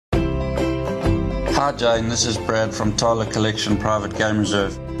Hi Jane, this is Brad from Tyler Collection Private Game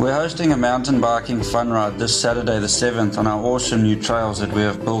Reserve. We're hosting a mountain biking fun ride this Saturday the 7th on our awesome new trails that we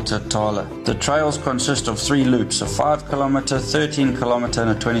have built at Tyler. The trails consist of 3 loops, a 5 kilometer, 13 kilometer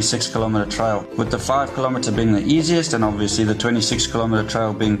and a 26 kilometer trail, with the 5 kilometer being the easiest and obviously the 26 kilometer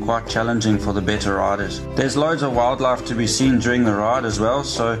trail being quite challenging for the better riders. There's loads of wildlife to be seen during the ride as well,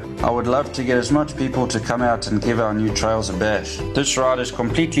 so I would love to get as much people to come out and give our new trails a bash. This ride is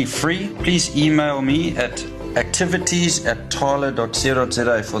completely free. Please email me at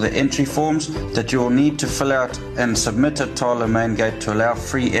activities@tyler.co.za for the entry forms that you will need to fill out and submit at Tyler Main Gate to allow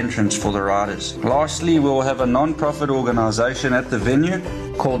free entrance for the riders. Lastly, we will have a non-profit organisation at the venue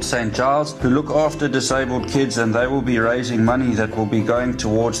called St. Giles who look after disabled kids, and they will be raising money that will be going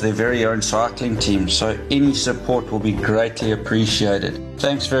towards their very own cycling team, so any support will be greatly appreciated.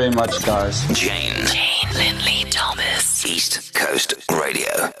 Thanks very much guys. Jane Lindley Thomas, East Coast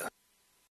Radio.